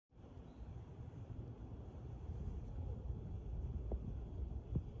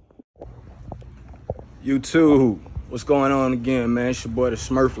YouTube, what's going on again, man? It's your boy the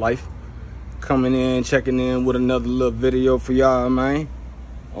Smurf Life, coming in, checking in with another little video for y'all, man,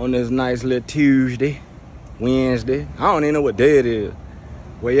 on this nice little Tuesday, Wednesday. I don't even know what day it is.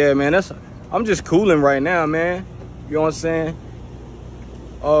 Well, yeah, man, I'm just cooling right now, man. You know what I'm saying?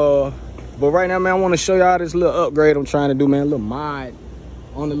 But right now, man, I want to show y'all this little upgrade I'm trying to do, man. A little mod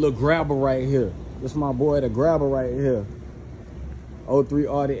on the little grabber right here. This is my boy, the grabber right here. 03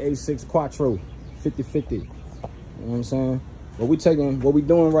 Audi A6 Quattro. 50-50, you know what I'm saying? What we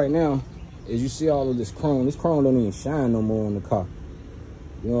doing right now is, you see all of this chrome. This chrome don't even shine no more on the car.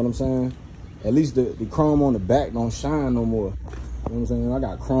 You know what I'm saying? At least the chrome on the back don't shine no more. You know what I'm saying? I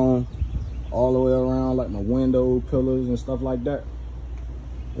got chrome all the way around, like my window pillars and stuff like that.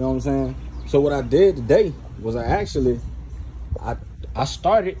 You know what I'm saying? So what I did today was I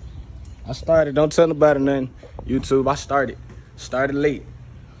started, don't tell nobody nothing, YouTube, I started late.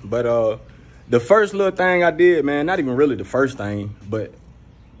 But the first little thing I did, man, not even really the first thing, but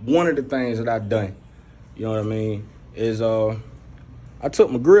one of the things that I've done, you know what I mean, is I took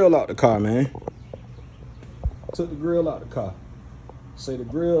my grill out the car, man. Took the grill out the car. Say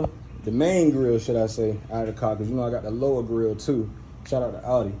the main grill, should I say, out of the car, because you know I got the lower grill too. Shout out to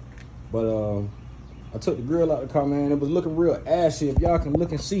Audi. But I took the grill out the car, man. It was looking real ashy. If y'all can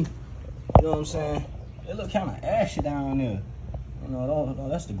look and see, you know what I'm saying? It looked kind of ashy down there. You know,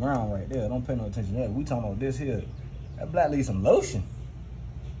 that's the ground right there. Don't pay no attention to that. We talking about this here. That black needs some lotion.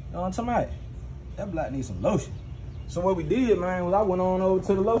 You know what I'm talking about? That black needs some lotion. So what we did, man, was I went on over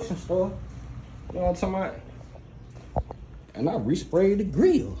to the lotion store. You know what I'm talking about? And I resprayed the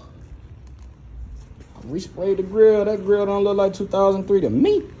grill. That grill don't look like 2003 to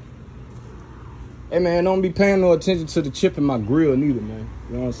me. Hey, man, don't be paying no attention to the chip in my grill neither, man.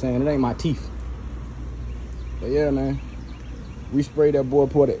 You know what I'm saying? It ain't my teeth. But yeah, man. Respray that boy,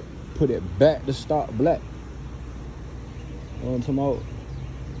 put it back to stock black. You know what I'm talking about?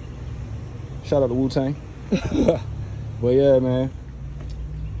 Shout out to Wu-Tang. But yeah, man.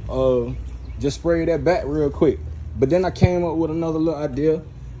 Just spray that back real quick. But then I came up with another little idea.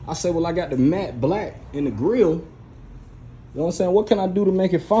 I said, well, I got the matte black in the grill. You know what I'm saying? What can I do to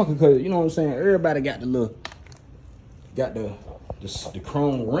make it funky? Because, you know what I'm saying, everybody got the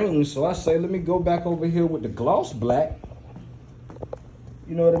chrome rings. So I say, let me go back over here with the gloss black.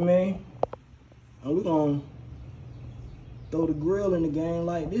 You know what I mean? And we're gonna throw the grill in the game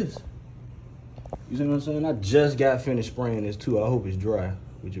like this. You see what I'm saying? I just got finished spraying this too. I hope it's dry,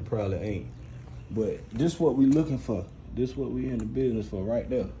 which it probably ain't. But this what we looking for. This what we in the business for right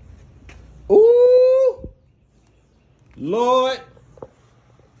there. Ooh! Lord,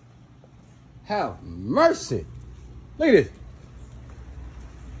 have mercy. Look at this.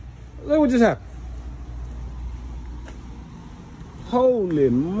 Look what just happened. Holy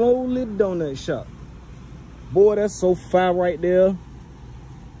moly donut shop. Boy, that's so fire right there.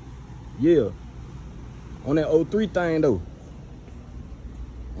 Yeah. On that 03 thing though.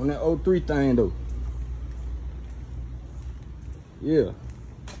 Yeah.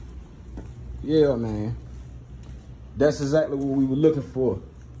 Yeah, man. That's exactly what we were looking for.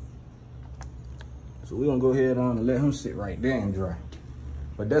 So we're gonna go ahead on and let him sit right there and dry.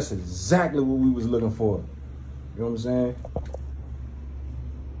 But that's exactly what we was looking for. You know what I'm saying?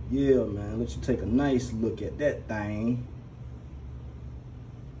 Yeah, man, let you take a nice look at that thing.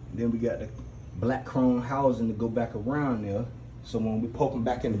 Then we got the black chrome housing to go back around there. So when we poke them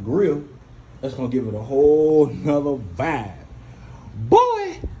back in the grill, that's gonna give it a whole nother vibe.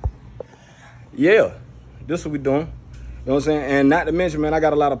 Boy! Yeah, this what we doing. You know what I'm saying? And not to mention, man, I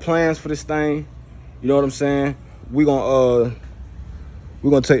got a lot of plans for this thing. You know what I'm saying? We're gonna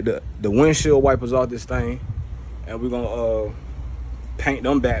take the windshield wipers off this thing, and we're gonna paint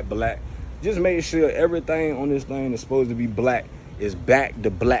them back black. Just make sure everything on this thing is supposed to be black is back to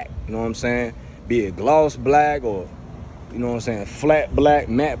black. You know what I'm saying? Be it gloss black or, you know what I'm saying, flat black,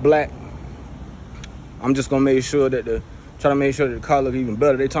 matte black. I'm just gonna make sure that try to make sure that the car look even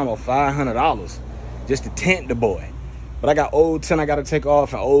better. They talking about $500 just to tint the boy. But I got old tint I gotta take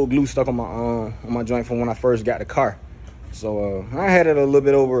off and old glue stuck on my joint from when I first got the car. So I had it a little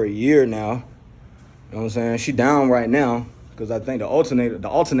bit over a year now. You know what I'm saying? She down right now because I think the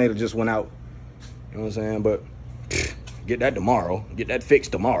alternator just went out. You know what I'm saying? But get that tomorrow. Get that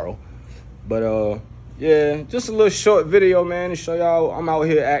fixed tomorrow. But yeah, just a little short video, man, to show y'all I'm out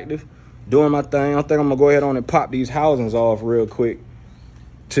here active, doing my thing. I think I'm gonna go ahead on and pop these housings off real quick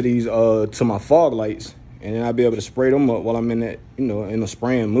to these to my fog lights, and then I'll be able to spray them up while I'm in that, you know, in a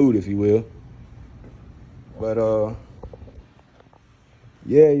spraying mood, if you will. But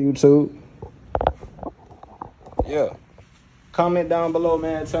yeah, YouTube. Yeah. Comment down below,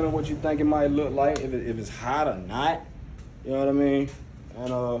 man. Tell me what you think it might look like, if it's hot or not. You know what I mean?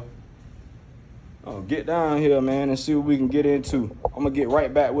 And get down here, man, and see what we can get into. I'm gonna get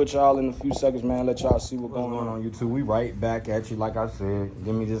right back with y'all in a few seconds, man. Let y'all see what's going on YouTube. We right back at you, like I said.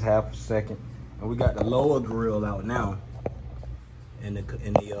 Give me just half a second. And we got the lower grill out now in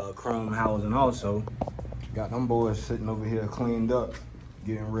the chrome housing also. Got them boys sitting over here cleaned up,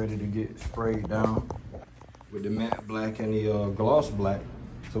 getting ready to get sprayed down with the matte black and the gloss black,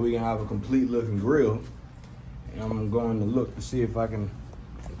 so we can have a complete looking grill. And I'm going to look to see if I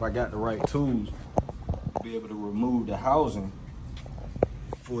got the right tools to be able to remove the housing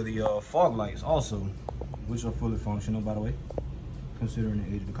for the fog lights also, which are fully functional, by the way, considering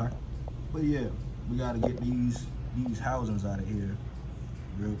the age of the car. But yeah, we gotta get these housings out of here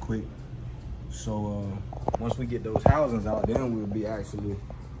real quick. So once we get those housings out, then we'll be actually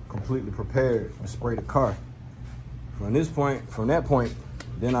completely prepared to spray the car. From that point,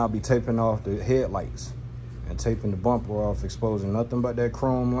 then I'll be taping off the headlights and taping the bumper off, exposing nothing but that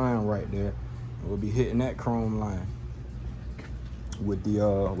chrome line right there. We'll be hitting that chrome line with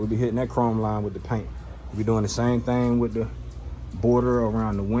the with the paint. We'll be doing the same thing with the border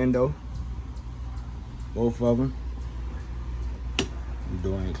around the window, both of them. The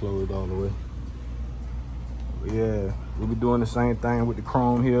door ain't closed all the way. But yeah, we'll be doing the same thing with the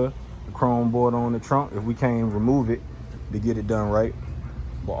chrome here, the chrome border on the trunk, if we can't remove it to get it done right.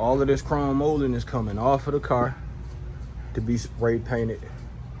 But all of this chrome molding is coming off of the car to be spray painted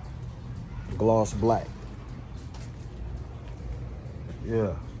gloss black.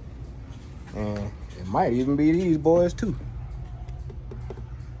 Yeah, and it might even be these boys too.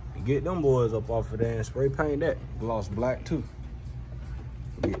 Get them boys up off of there and spray paint that gloss black too.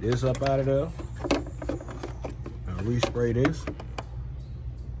 Get this up out of there and respray this.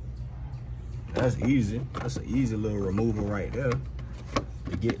 That's easy. That's an easy little removal right there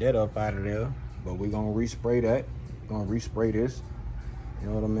to get that up out of there. But we're gonna respray that. We're gonna respray this. You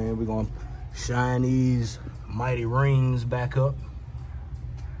know what I mean? We're gonna shine these mighty rings back up.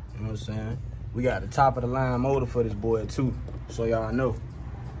 You know what I'm saying? We got the top of the line motor for this boy too, so y'all know.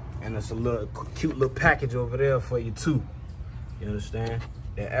 And it's a little cute little package over there for you too. You understand?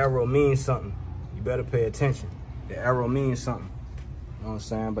 The arrow means something. You better pay attention. The arrow means something. You know what I'm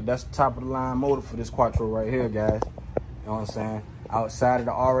saying? But that's the top of the line motor for this Quattro right here, guys. You know what I'm saying? Outside of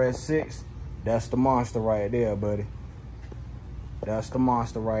the RS6, that's the monster right there, buddy. That's the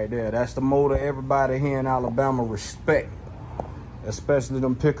monster right there. That's the motor everybody here in Alabama respect. Especially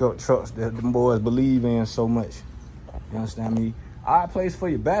them pickup trucks that them boys believe in so much. You understand me? Odd place for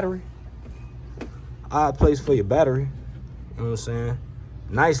your battery. Odd place for your battery. You know what I'm saying?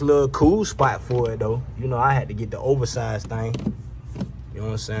 Nice little cool spot for it though. You know, I had to get the oversized thing. You know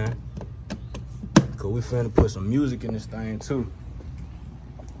what I'm saying? Cause we finna put some music in this thing too.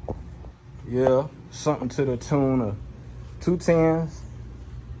 Yeah, something to the tune of 2 10s,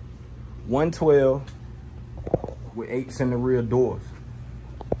 112 with 8s in the rear doors.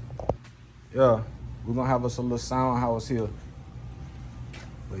 Yeah, we're gonna have us a little sound house here.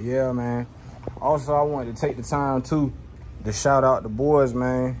 But yeah, man. Also, I wanted to take the time too to shout out the boys,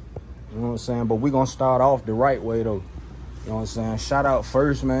 man. You know what I'm saying? But we're gonna start off the right way though. You know what I'm saying? Shout out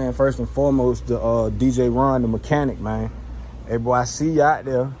first, man. First and foremost to DJ Ron, the mechanic, man. Hey, boy, I see you out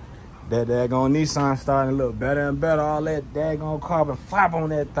there. That daggone Nissan starting to look better and better. All that daggone carbon fiber on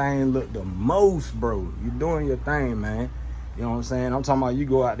that thing look the most, bro. You doing your thing, man. You know what I'm saying? I'm talking about you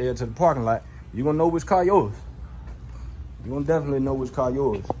go out there to the parking lot, you gonna know which car yours. You gonna definitely know which car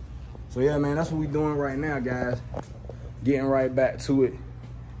yours. So yeah, man, that's what we doing right now, guys. Getting right back to it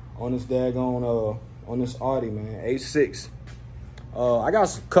on this daggone on this Audi, man, A6. I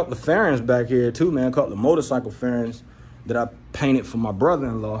got a couple of fairings back here too, man. A couple of motorcycle fairings that I painted for my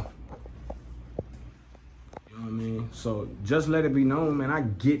brother-in-law. You know what I mean? So just let it be known, man, I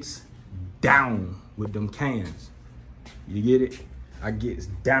gets down with them cans. You get it? I gets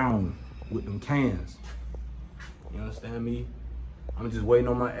down with them cans. You understand me? I'm just waiting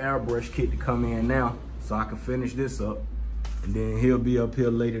on my airbrush kit to come in now so I can finish this up. And then he'll be up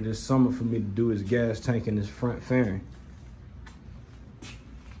here later this summer for me to do his gas tank in his front fairing.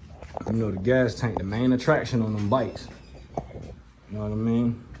 You know, the gas tank, the main attraction on them bikes. You know what I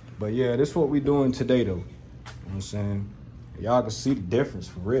mean? But yeah, this is what we doing today though. You know what I'm saying? Y'all can see the difference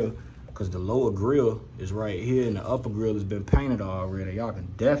for real, because the lower grill is right here and the upper grill has been painted already. Y'all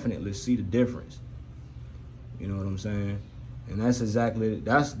can definitely see the difference. You know what I'm saying? And that's exactly,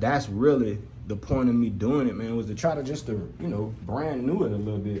 that's really the point of me doing it, man, was to try to just to, you know, brand new it a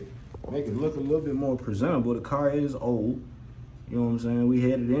little bit. Make it look a little bit more presentable. The car is old. You know what I'm saying? We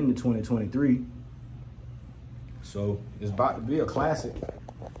headed into 2023. So it's about to be a classic.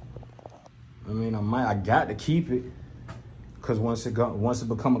 I mean, I got to keep it, because once it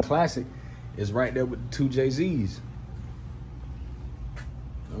become a classic, it's right there with the 2 Jay-Z's.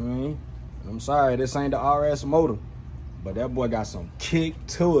 I mean, I'm sorry, this ain't the RS motor, but that boy got some kick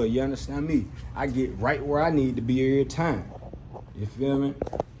to it, you understand me? I get right where I need to be every time. You feel me?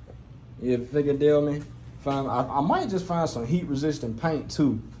 You figure deal me? I might just find some heat resistant paint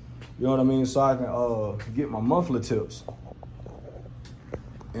too. You know what I mean? So I can get my muffler tips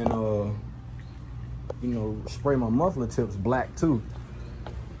and you know, spray my muffler tips black too.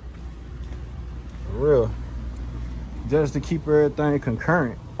 For real. Just to keep everything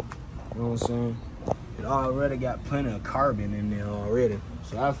concurrent. You know what I'm saying? It already got plenty of carbon in there already.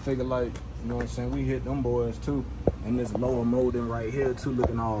 So I figure, like, you know what I'm saying, we hit them boys too. And this lower molding right here too,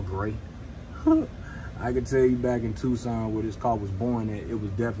 looking all gray. I can tell you back in Tucson where this car was born at, it was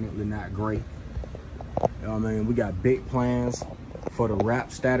definitely not gray. You know what I mean? We got big plans for the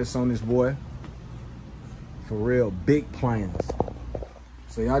wrap status on this boy. For real, big plans.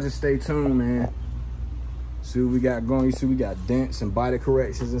 So y'all just stay tuned, man. See what we got going. You see we got dents and body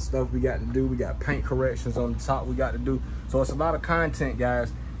corrections and stuff we got to do. We got paint corrections on the top we got to do. So it's a lot of content,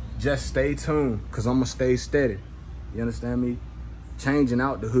 guys. Just stay tuned, because I'm going to stay steady. You understand me? Changing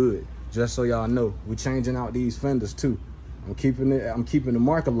out the hood. Just so y'all know, we're changing out these fenders too. I'm keeping the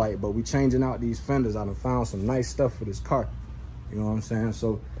marker light, but we changing out these fenders. I done found some nice stuff for this car. You know what I'm saying?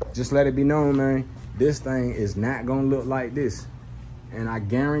 So just let it be known, man, this thing is not gonna look like this. And I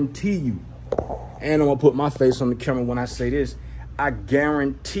guarantee you, and I'm gonna put my face on the camera when I say this, I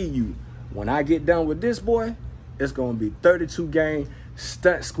guarantee you, when I get done with this boy, it's gonna be 32 game,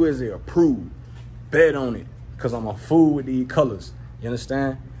 Stunt Squizzy approved. Bet on it, because I'm a fool with these colors. You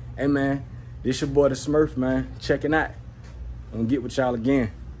understand? Hey man, this your boy the Smurf, man. Checking out. I'm gonna get with y'all again.